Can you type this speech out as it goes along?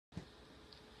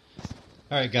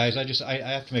Alright guys, I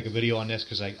have to make a video on this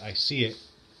because I see it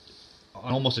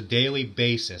on almost a daily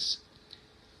basis.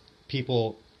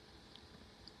 People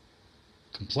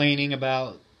complaining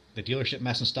about the dealership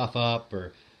messing stuff up,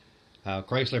 or how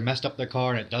Chrysler messed up their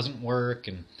car and it doesn't work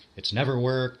and it's never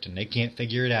worked and they can't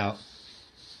figure it out.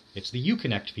 It's the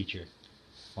uconnect feature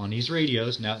on these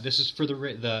radios. Now this is for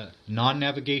the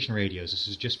non-navigation radios. This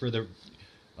is just for the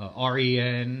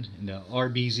REN and the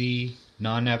RBZ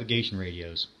non-navigation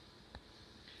radios.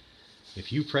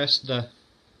 If you press the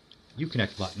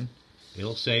uconnect button,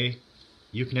 it'll say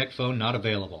uconnect phone not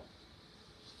available.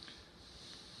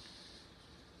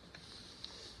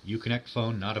 Uconnect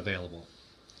phone not available.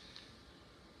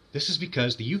 This is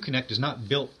because the uconnect is not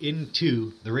built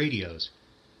into the radios.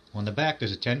 On the back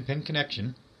there's a 10-pin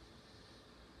connection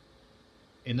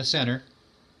in the center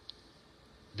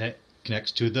that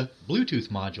connects to the Bluetooth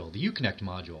module, the uconnect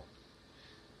module.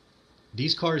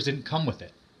 These cars didn't come with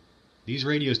it. These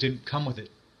radios didn't come with it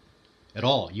at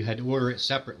all. You had to order it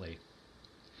separately,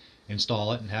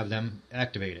 install it, and have them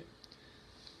activate it.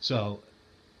 So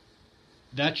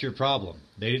that's your problem.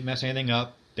 They didn't mess anything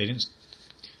up. They didn't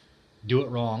do it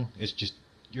wrong. It's just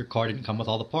your car didn't come with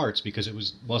all the parts because it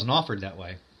wasn't offered that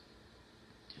way.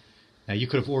 Now you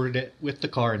could have ordered it with the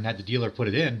car and had the dealer put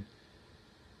it in,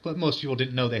 but most people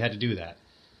didn't know they had to do that.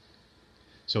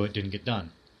 So it didn't get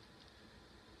done.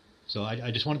 So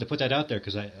I just wanted to put that out there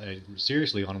because I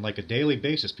seriously, on like a daily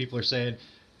basis, people are saying,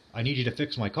 I need you to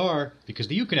fix my car because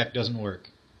the uconnect doesn't work.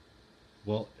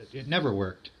 Well, it never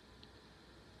worked.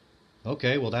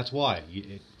 Okay, well that's why.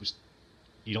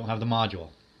 You don't have the module.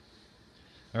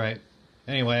 Alright,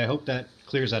 anyway, I hope that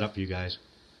clears that up for you guys.